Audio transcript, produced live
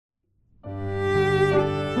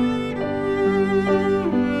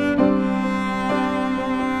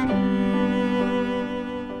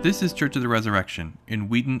This is Church of the Resurrection in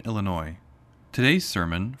Wheaton, Illinois. Today's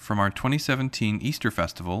sermon from our 2017 Easter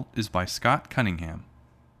Festival is by Scott Cunningham.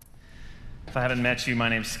 If I haven't met you, my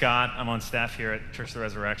name's Scott. I'm on staff here at Church of the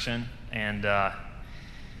Resurrection, and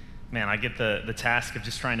man, I get the task of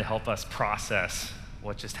just trying to help us process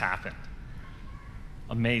what just happened.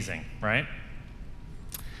 Amazing, right?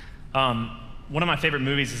 One of my favorite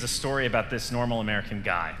movies is a story about this normal American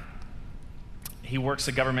guy. He works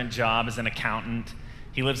a government job as an accountant.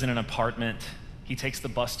 He lives in an apartment. He takes the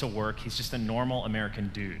bus to work. He's just a normal American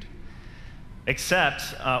dude. Except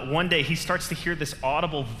one day he starts to hear this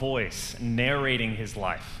audible voice narrating his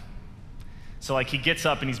life. So like he gets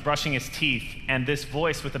up and he's brushing his teeth, and this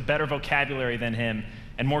voice with a better vocabulary than him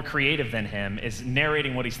and more creative than him is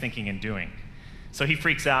narrating what he's thinking and doing. So he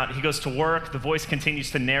freaks out. He goes to work. The voice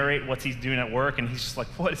continues to narrate what he's doing at work, and he's just like,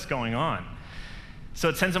 what is going on? So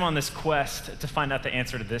it sends him on this quest to find out the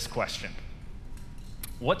answer to this question.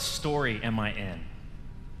 What story am I in?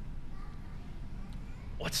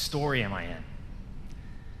 What story am I in?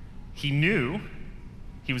 He knew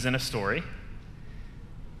he was in a story.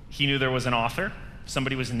 He knew there was an author.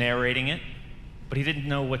 Somebody was narrating it, but he didn't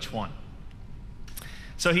know which one.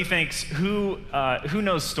 So he thinks, who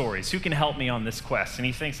knows stories? Who can help me on this quest? And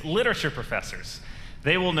he thinks, literature professors.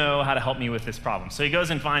 They will know how to help me with this problem. So he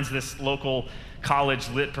goes and finds this local college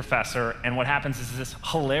lit professor, and what happens is this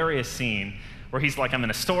hilarious scene where he's like, I'm in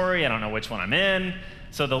a story, I don't know which one I'm in.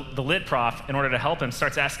 So the lit prof, in order to help him,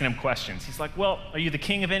 starts asking him questions. He's like, well, are you the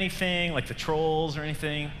king of anything, like the trolls or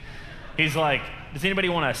anything? He's like, does anybody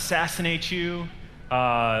want to assassinate you?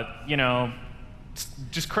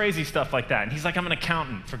 Just crazy stuff like that. And he's like, I'm an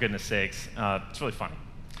accountant, for goodness sakes. It's really funny.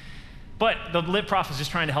 But the lit prof is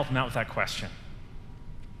just trying to help him out with that question.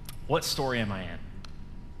 What story am I in?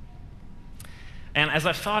 And as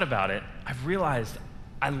I've thought about it, I've realized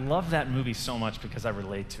I love that movie so much because I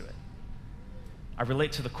relate to it. I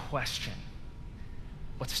relate to the question,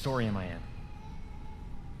 what story am I in?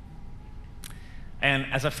 And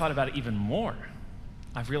as I've thought about it even more,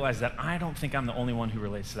 I've realized that I don't think I'm the only one who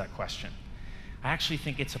relates to that question. I actually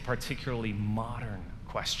think it's a particularly modern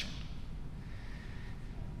question.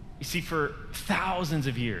 You see, for thousands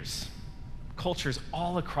of years, cultures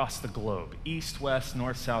all across the globe, east, west,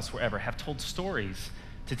 north, south, wherever, have told stories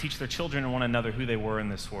to teach their children and one another who they were in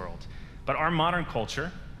this world. But our modern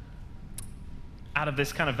culture, out of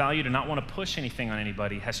this kind of value to not want to push anything on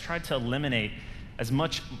anybody, has tried to eliminate as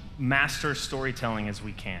much master storytelling as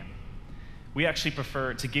we can. We actually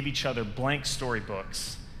prefer to give each other blank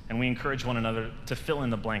storybooks, and we encourage one another to fill in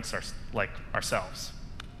the blanks ourselves.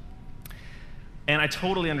 And I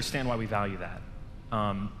totally understand why we value that.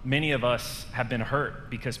 Many of us have been hurt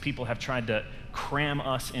because people have tried to cram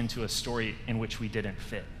us into a story in which we didn't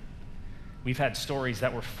fit. We've had stories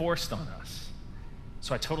that were forced on us,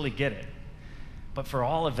 so I totally get it. But for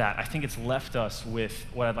all of that, I think it's left us with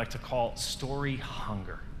what I'd like to call story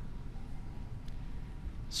hunger.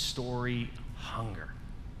 Story hunger.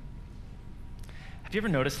 Have you ever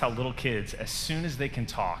noticed how little kids, as soon as they can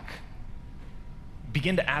talk,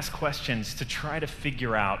 begin to ask questions to try to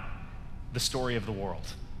figure out the story of the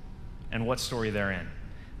world and what story they're in?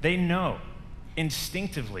 They know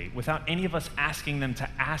instinctively, without any of us asking them to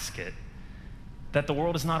ask it, that the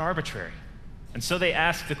world is not arbitrary. And so they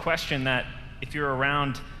ask the question that, if you're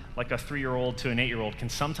around like a 3-year-old to an 8-year-old, can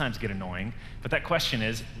sometimes get annoying, but that question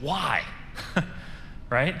is, why?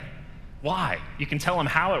 Right? Why? You can tell them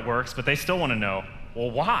how it works, but they still want to know, well,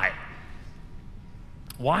 why?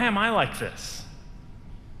 Why am I like this?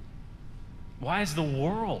 Why is the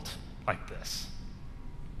world like this?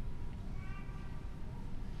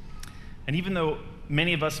 And even though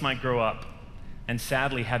many of us might grow up and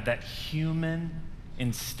sadly have that human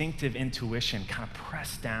instinctive intuition kind of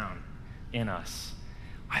pressed down in us,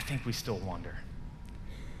 I think we still wonder.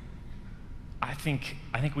 I think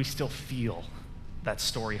we still feel that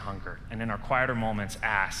story hunger, and in our quieter moments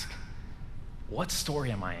ask, what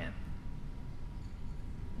story am I in?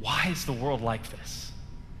 Why is the world like this?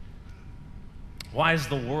 Why is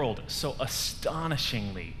the world so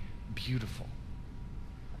astonishingly beautiful?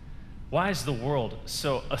 Why is the world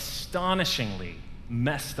so astonishingly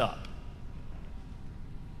messed up?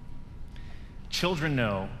 Children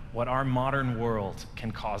know what our modern world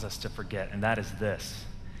can cause us to forget, and that is this: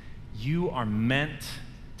 you are meant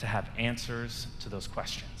to have answers to those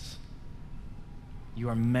questions. You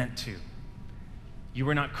are meant to. You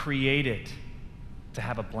were not created to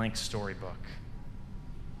have a blank storybook.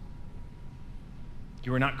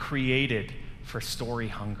 You were not created for story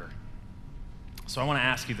hunger. So I want to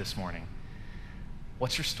ask you this morning,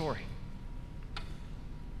 what's your story?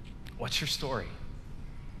 What's your story?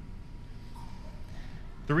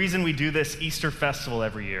 The reason we do this Easter festival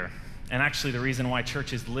every year, and actually the reason why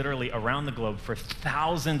churches literally around the globe for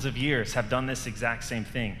thousands of years have done this exact same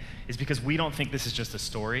thing, is because we don't think this is just a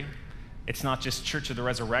story. It's not just Church of the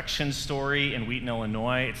Resurrection story in Wheaton,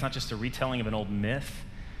 Illinois. It's not just a retelling of an old myth.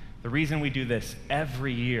 The reason we do this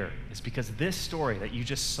every year is because this story that you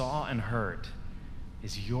just saw and heard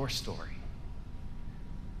is your story.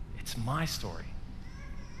 It's my story.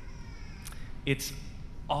 It's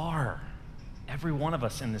every one of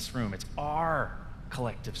us in this room, it's our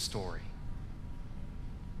collective story.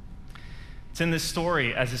 It's in this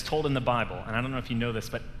story as is told in the Bible, and I don't know if you know this,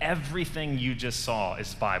 but everything you just saw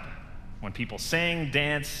is Bible. When people sing,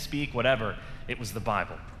 dance, speak, whatever, it was the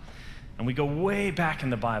Bible. And we go way back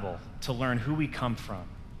in the Bible to learn who we come from,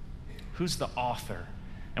 who's the author,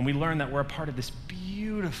 and we learn that we're a part of this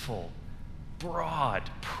beautiful, broad,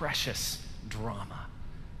 precious drama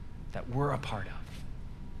that we're a part of.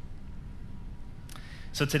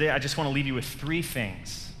 So today I just want to leave you with 3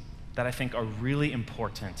 things that I think are really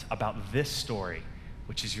important about this story,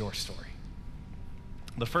 which is your story.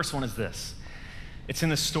 The first one is this. It's in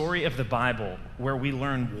the story of the Bible where we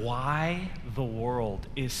learn why the world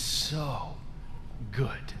is so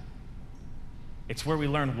good. It's where we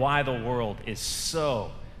learn why the world is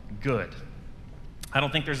so good. I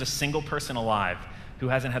don't think there's a single person alive who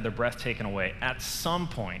hasn't had their breath taken away at some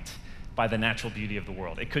point by the natural beauty of the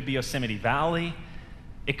world. It could be Yosemite Valley.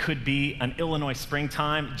 It could be an Illinois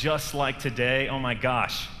springtime, just like today. Oh my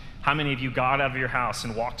gosh, how many of you got out of your house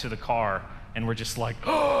and walked to the car and were just like,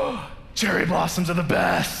 oh, cherry blossoms are the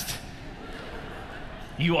best?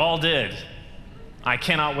 You all did. I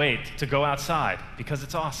cannot wait to go outside because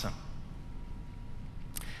it's awesome.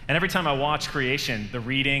 And every time I watch creation, the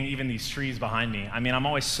reading, even these trees behind me, I'm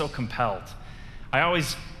always so compelled. I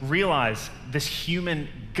always realize this human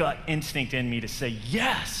gut instinct in me to say,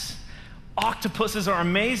 yes, octopuses are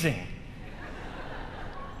amazing.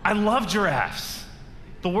 I love giraffes.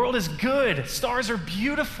 The world is good. Stars are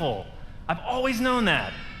beautiful. I've always known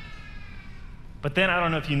that. But then I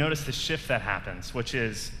don't know if you notice the shift that happens, which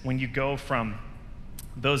is when you go from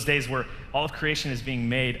those days where all of creation is being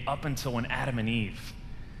made up until when Adam and Eve,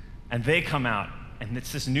 and they come out, and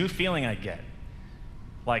it's this new feeling I get.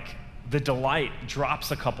 Like the delight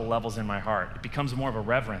drops a couple levels in my heart. It becomes more of a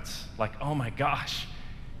reverence. Like, oh my gosh,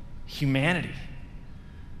 humanity.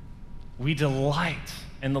 We delight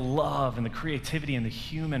in the love and the creativity in the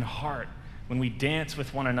human heart when we dance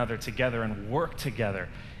with one another together and work together.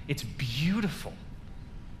 It's beautiful.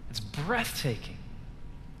 It's breathtaking.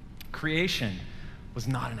 Creation was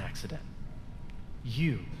not an accident.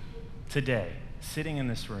 You, today, sitting in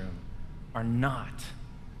this room, are not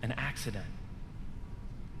an accident.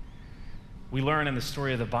 We learn in the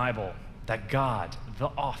story of the Bible that God, the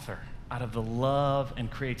author, out of the love and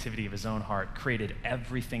creativity of his own heart, created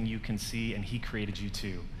everything you can see, and he created you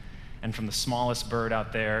too. And from the smallest bird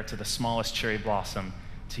out there to the smallest cherry blossom,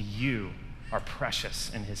 to you are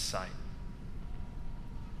precious in his sight.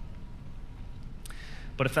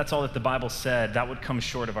 But if that's all that the Bible said, that would come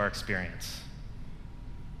short of our experience,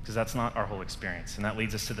 because that's not our whole experience. And that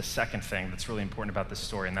leads us to the second thing that's really important about this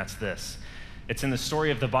story, and that's this. It's in the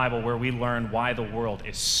story of the Bible where we learn why the world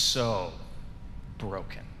is so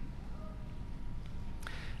broken.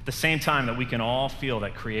 At the same time that we can all feel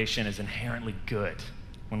that creation is inherently good,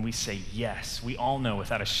 when we say yes, we all know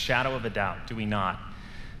without a shadow of a doubt, do we not,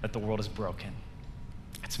 that the world is broken.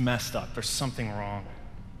 It's messed up. There's something wrong.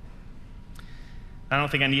 I don't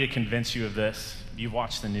think I need to convince you of this. You've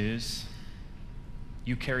watched the news.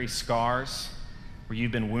 You carry scars where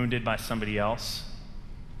you've been wounded by somebody else.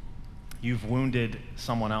 You've wounded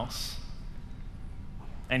someone else.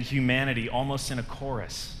 And humanity, almost in a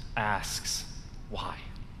chorus, asks, why?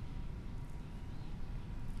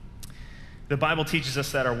 The Bible teaches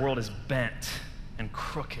us that our world is bent and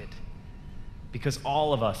crooked because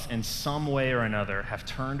all of us, in some way or another, have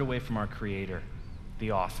turned away from our Creator,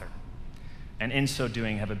 the author, and in so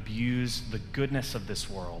doing have abused the goodness of this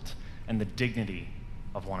world and the dignity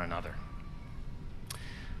of one another.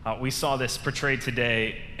 We saw this portrayed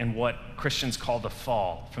today in what Christians call the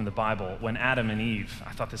fall from the Bible, when Adam and Eve,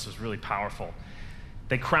 I thought this was really powerful,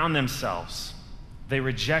 they crown themselves. They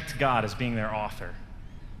reject God as being their author,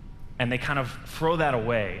 and they kind of throw that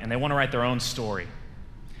away, and they want to write their own story.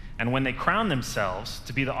 And when they crown themselves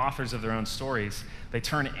to be the authors of their own stories, they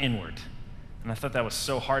turn inward. And I thought that was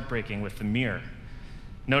so heartbreaking with the mirror.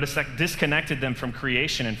 Notice that disconnected them from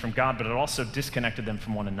creation and from God, but it also disconnected them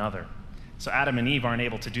from one another. So Adam and Eve aren't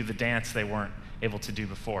able to do the dance they weren't able to do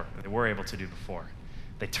before, or they were able to do before.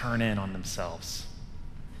 They turn in on themselves.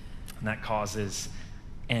 And that causes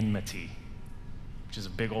enmity, which is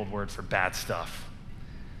a big old word for bad stuff.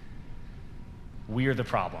 We are the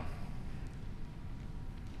problem.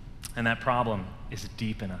 And that problem is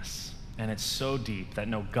deep in us. And it's so deep that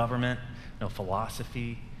no government, no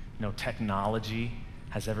philosophy, no technology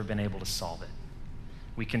has ever been able to solve it.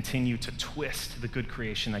 We continue to twist the good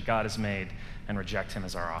creation that God has made and reject him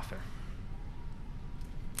as our author.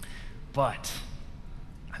 But,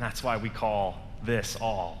 and that's why we call this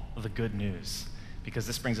all the good news, because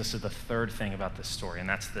this brings us to the third thing about this story, and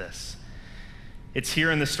that's this. It's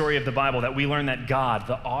here in the story of the Bible that we learn that God,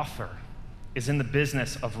 the author, is in the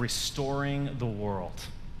business of restoring the world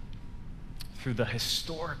through the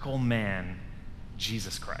historical man,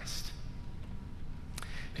 Jesus Christ.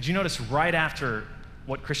 Did you notice right after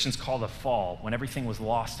what Christians call the fall, when everything was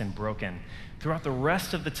lost and broken, throughout the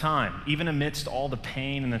rest of the time, even amidst all the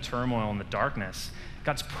pain and the turmoil and the darkness,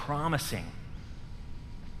 God's promising.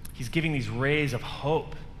 He's giving these rays of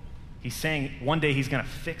hope. He's saying one day he's going to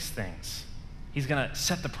fix things. He's going to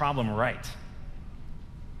set the problem right.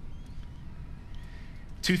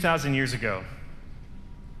 2,000 years ago,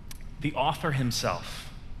 the author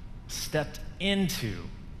himself stepped into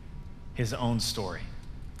his own story,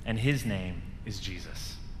 and his name is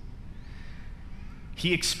Jesus.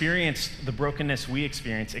 He experienced the brokenness we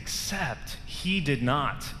experience, except he did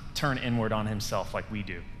not turn inward on himself like we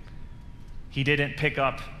do. He didn't pick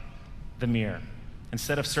up the mirror.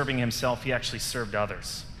 Instead of serving himself, he actually served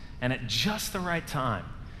others. And at just the right time,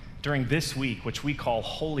 during this week, which we call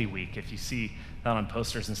Holy Week, if you see that on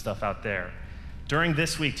posters and stuff out there, during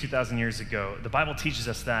this week 2,000 years ago, the Bible teaches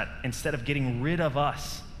us that instead of getting rid of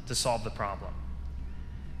us to solve the problem,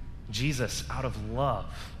 Jesus, out of love,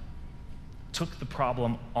 took the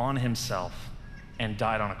problem on himself and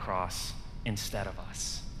died on a cross instead of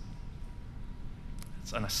us.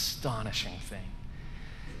 It's an astonishing thing.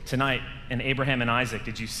 Tonight, in Abraham and Isaac,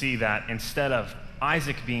 did you see that instead of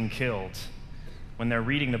Isaac being killed, when they're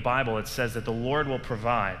reading the Bible, it says that the Lord will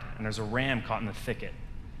provide, and there's a ram caught in the thicket,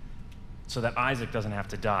 so that Isaac doesn't have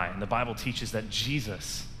to die. And the Bible teaches that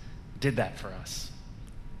Jesus did that for us.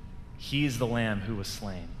 He is the lamb who was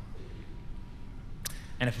slain.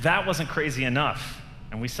 And if that wasn't crazy enough,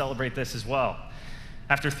 and we celebrate this as well,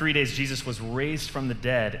 after 3 days, Jesus was raised from the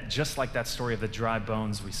dead, just like that story of the dry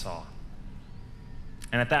bones we saw.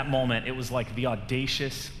 And at that moment, it was like the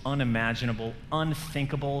audacious, unimaginable,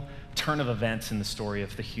 unthinkable turn of events in the story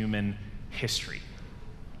of the human history.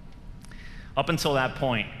 Up until that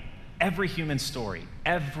point, every human story,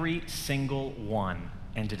 every single one,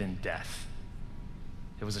 ended in death.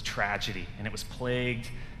 It was a tragedy, and it was plagued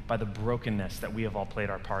by the brokenness that we have all played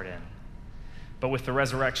our part in. But with the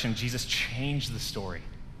resurrection, Jesus changed the story.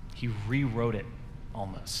 He rewrote it,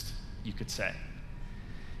 almost, you could say.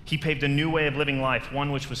 He paved a new way of living life,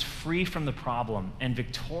 one which was free from the problem and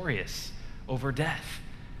victorious over death.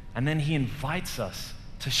 And then he invites us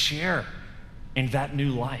to share in that new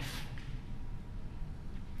life.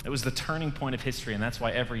 It was the turning point of history, and that's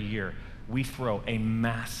why every year we throw a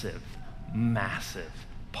massive, massive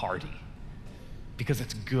party. Because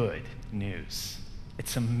it's good news.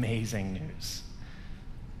 It's amazing news.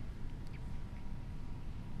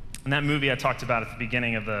 In that movie I talked about at the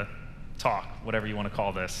beginning of the talk, whatever you want to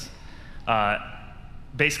call this,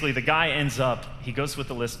 basically the guy ends up, he goes with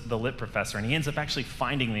the lit professor, and he ends up actually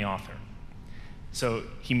finding the author. So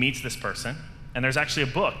he meets this person, and there's actually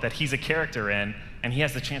a book that he's a character in, and he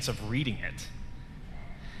has the chance of reading it.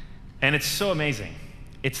 And it's so amazing.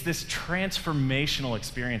 It's this transformational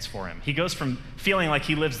experience for him. He goes from feeling like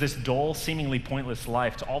he lives this dull, seemingly pointless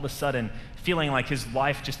life to all of a sudden feeling like his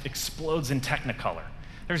life just explodes in technicolor.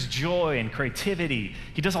 There's joy and creativity.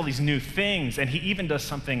 He does all these new things, and he even does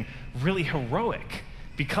something really heroic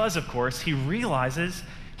because, of course, he realizes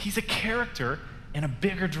he's a character in a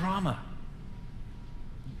bigger drama.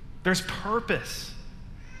 There's purpose.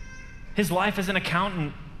 His life as an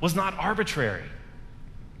accountant was not arbitrary.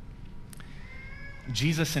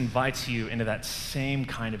 Jesus invites you into that same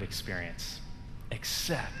kind of experience,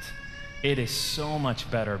 except it is so much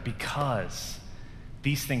better because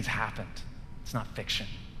these things happened. It's not fiction.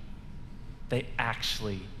 They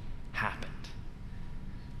actually happened.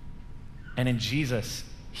 And in Jesus,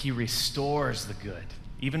 he restores the good,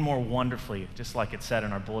 even more wonderfully, just like it said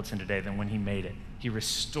in our bulletin today, than when he made it. He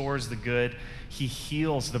restores the good, he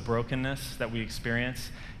heals the brokenness that we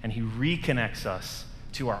experience, and he reconnects us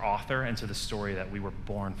to our author and to the story that we were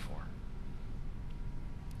born for.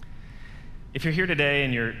 If you're here today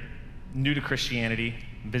and you're new to Christianity,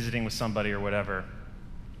 visiting with somebody or whatever,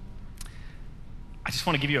 I just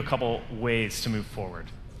want to give you a couple ways to move forward.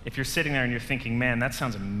 If you're sitting there and you're thinking, man, that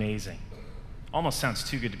sounds amazing, almost sounds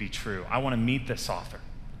too good to be true, I want to meet this author,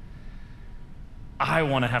 I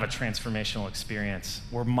want to have a transformational experience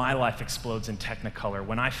where my life explodes in Technicolor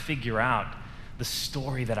when I figure out the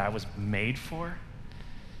story that I was made for.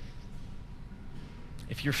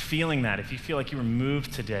 If you're feeling that, if you feel like you were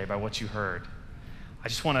moved today by what you heard, I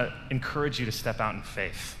just want to encourage you to step out in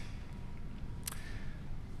faith.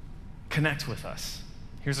 Connect with us.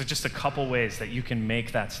 Here's just a couple ways that you can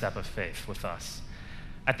make that step of faith with us.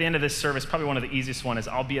 At the end of this service, probably one of the easiest one is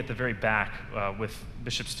I'll be at the very back with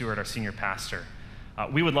Bishop Stewart, our senior pastor.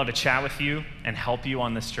 We would love to chat with you and help you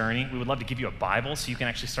on this journey. We would love to give you a Bible so you can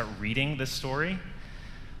actually start reading this story.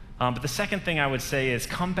 But the second thing I would say is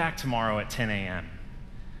come back tomorrow at 10 a.m.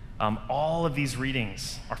 All of these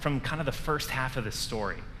readings are from kind of the first half of this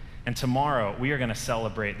story. And tomorrow, we are going to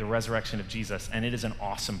celebrate the resurrection of Jesus, and it is an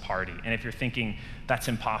awesome party. And if you're thinking, that's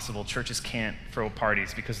impossible, churches can't throw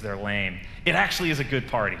parties because they're lame, it actually is a good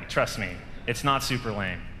party, trust me. It's not super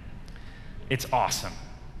lame. It's awesome.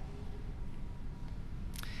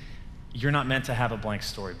 You're not meant to have a blank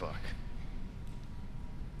storybook.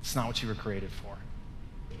 It's not what you were created for.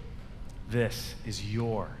 This is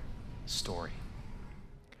your story.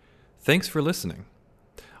 Thanks for listening.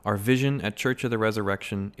 Our vision at Church of the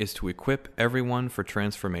Resurrection is to equip everyone for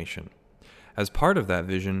transformation. As part of that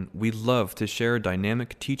vision, we love to share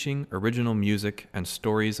dynamic teaching, original music, and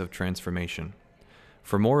stories of transformation.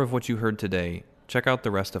 For more of what you heard today, check out the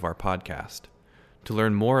rest of our podcast. To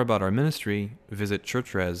learn more about our ministry, visit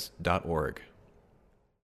churchres.org.